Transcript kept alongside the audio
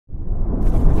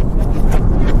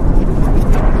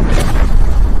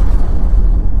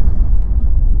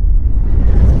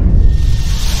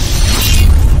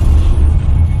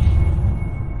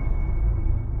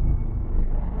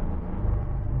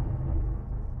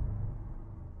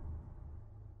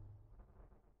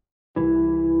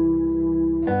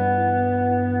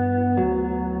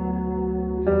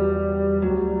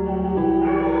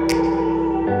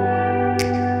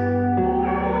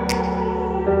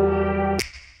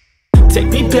Take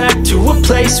me back to a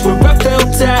place where I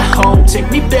felt at home.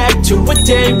 Take me back to a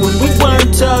day when we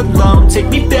weren't alone. Take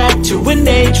me back to an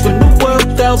age when the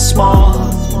world felt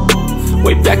small.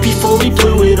 Way back before we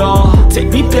blew it all. Take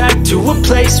me back to a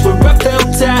place where I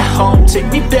felt at home.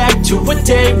 Take me back to a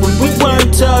day when we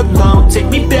weren't alone. Take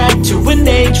me back to an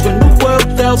age when the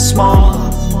world felt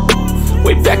small.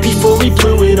 Way back before we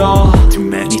blew it all. Too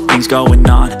many things going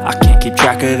on, I can't keep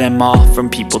track of them all.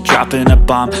 From people dropping a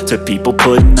bomb to people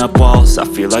putting up walls. I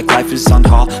feel like life is on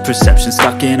hold, perception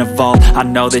stuck in a vault. I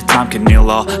know that time can heal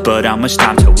all, but how much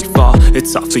time till we fall?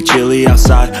 It's awfully chilly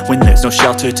outside when there's no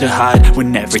shelter to hide.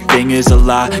 When everything is a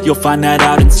lie, you'll find that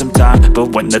out in some time.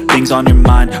 But when the things on your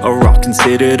mind are all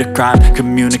considered a crime,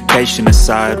 communication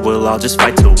aside, we'll all just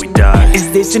fight till we die.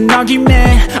 Is this an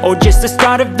argument or just the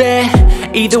start of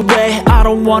it? Either way, I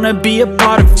don't wanna be a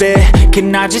part of it.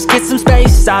 Can I just get some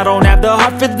space? I don't have the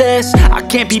heart for this. I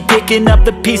can't be picking up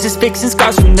the pieces, fixing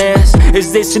scars from this.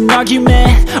 Is this an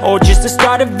argument or just the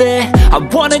start of it? I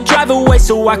wanna drive away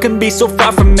so I can be so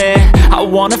far from it. I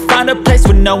wanna find a place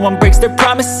where no one breaks their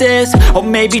promises. Or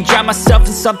maybe drown myself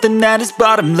in something that is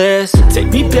bottomless.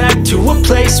 Take me back to a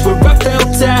place where I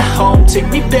felt at home. Take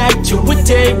me back to a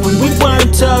day when we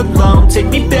weren't alone. Take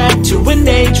me back to an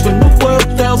age when the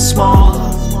world felt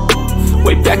small.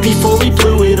 Way back before we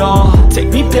blew it all. Take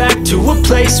me back to a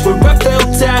place where I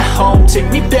felt at home.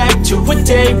 Take me back to a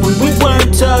day when we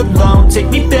weren't alone. Take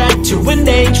me back to an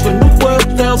age when the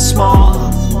world felt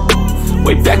small.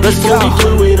 Way back before we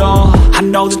blew it all. I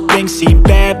know that things seem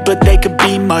bad, but they could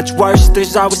be much worse.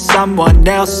 There's always someone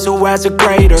else who has a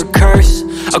greater curse,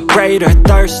 a greater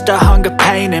thirst, a hunger,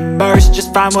 pain, and mercy.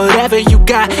 Just find whatever you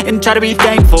got and try to be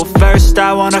thankful first.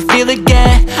 I wanna feel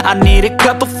again, I need a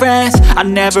couple friends. I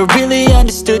never really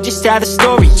understood just how the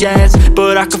story ends,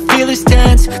 but I can feel it's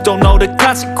tense, don't know the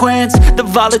consequence. The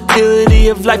volatility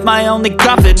of life, my only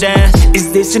confidence.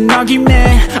 Is this an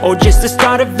argument or just the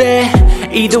start of it?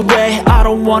 Either way, I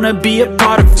don't wanna be a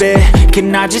part of it.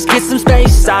 Can I just get some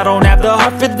space? I don't have the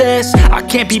heart for this. I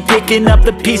can't be picking up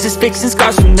the pieces, fixing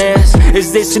scars from this.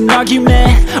 Is this an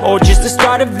argument or just the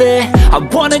start of it? I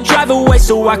wanna drive away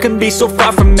so I can be so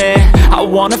far from it. I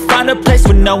wanna find a place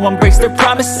where no one breaks their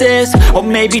promises. Or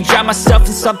maybe drown myself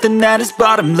in something that is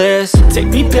bottomless. Take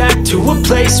me back to a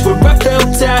place where I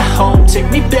felt at home.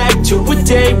 Take me back to a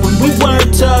day when we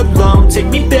weren't alone. Take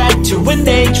me back to an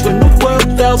age when the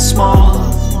world felt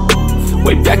small.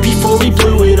 Way back before we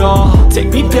blew it all.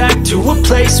 Take me back to a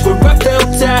place where I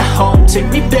felt at home. Take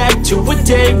me back to a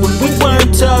day when we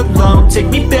weren't alone. Take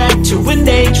me back to an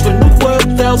age when the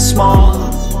world felt small.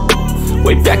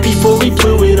 Way back before we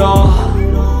blew it all.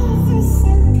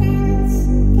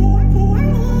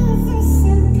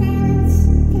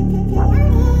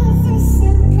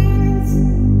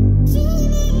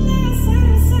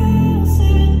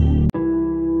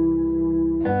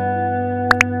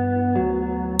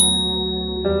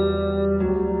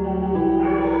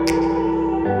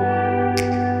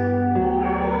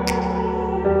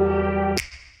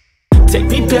 Take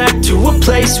me back to a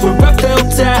place where I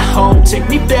felt at home. Take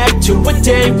me back to a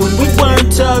day when we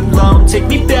weren't alone. Take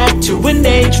me back to an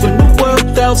age when the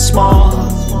world felt small.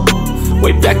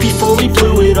 Way back before we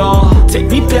blew it all. Take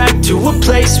me back to a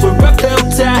place where I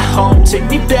felt at home. Take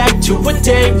me back to a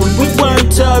day when we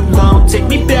weren't alone. Take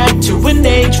me back to an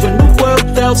age when the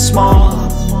world felt small.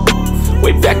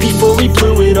 Way back before we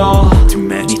blew it all. Too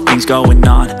many things going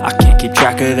on, I can't keep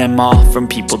track of them all. From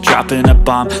people dropping a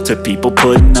bomb to people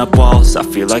putting up walls. I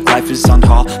feel like life is on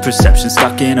hold, perception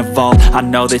stuck in a vault. I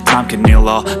know that time can heal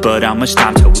all, but how much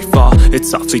time till we fall?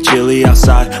 It's awfully chilly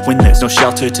outside when there's no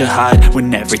shelter to hide.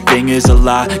 When everything is a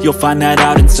lie, you'll find that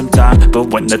out in some time. But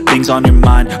when the things on your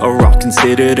mind are all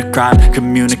considered a crime,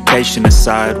 communication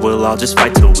aside, we'll all just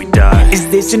fight till we die. Is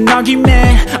this an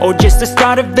argument or just the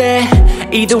start of it?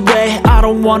 Either way, I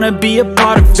don't wanna be a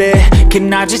part of it.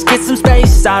 Can I just get some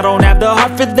space? I don't have the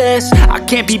heart for this. I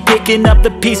can't be picking up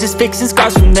the pieces, fixing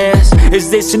scars from this. Is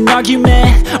this an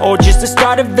argument or just the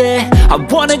start of it? I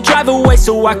wanna drive away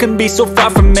so I can be so far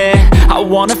from it. I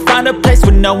wanna find a place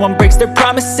where no one breaks their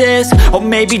promises. Or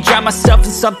maybe drown myself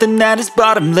in something that is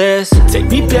bottomless. Take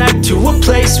me back to a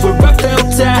place where I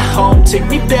felt at home. Take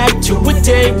me back to a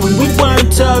day when we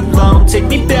weren't alone. Take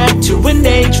me back to an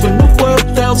age when the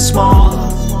world felt small.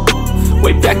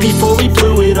 Way back before we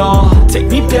blew it all. Take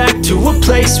me back to a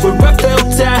place where I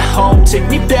felt at home. Take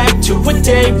me back to a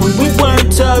day when we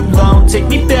weren't alone. Take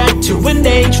me back to an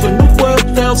age when the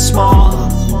world felt small.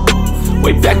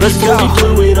 Way back before we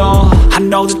blew it all. I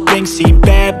know that things seem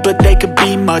bad, but they could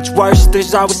be much worse.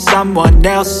 There's always someone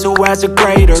else who has a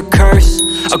greater curse,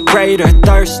 A greater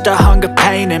thirst, a hunger,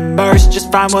 pain, and mercy.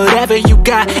 Just find whatever you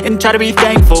got and try to be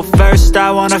thankful first.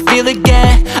 I wanna feel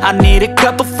again, I need a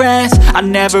couple friends. I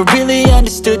never really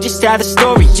understood just how the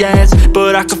story ends,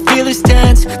 but I can feel it's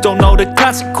tense, don't know the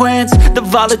consequence. The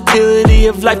volatility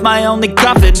of life, my only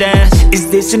confidence. Is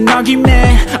this an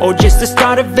argument, or just the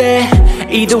start of it?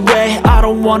 Either way, I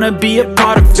don't wanna be a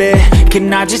part of it.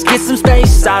 Can I just get some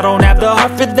space? I don't have the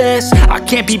heart for this. I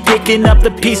can't be picking up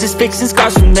the pieces, fixing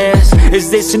scars from this. Is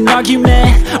this an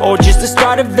argument, or just the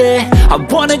start of it? I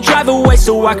wanna drive away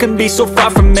so I can be so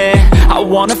far from it. I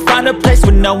wanna find a place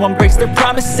where no one breaks their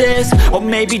promises, or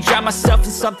maybe drown myself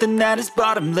in something that is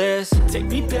bottomless. Take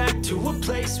me back to a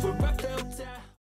place where I felt at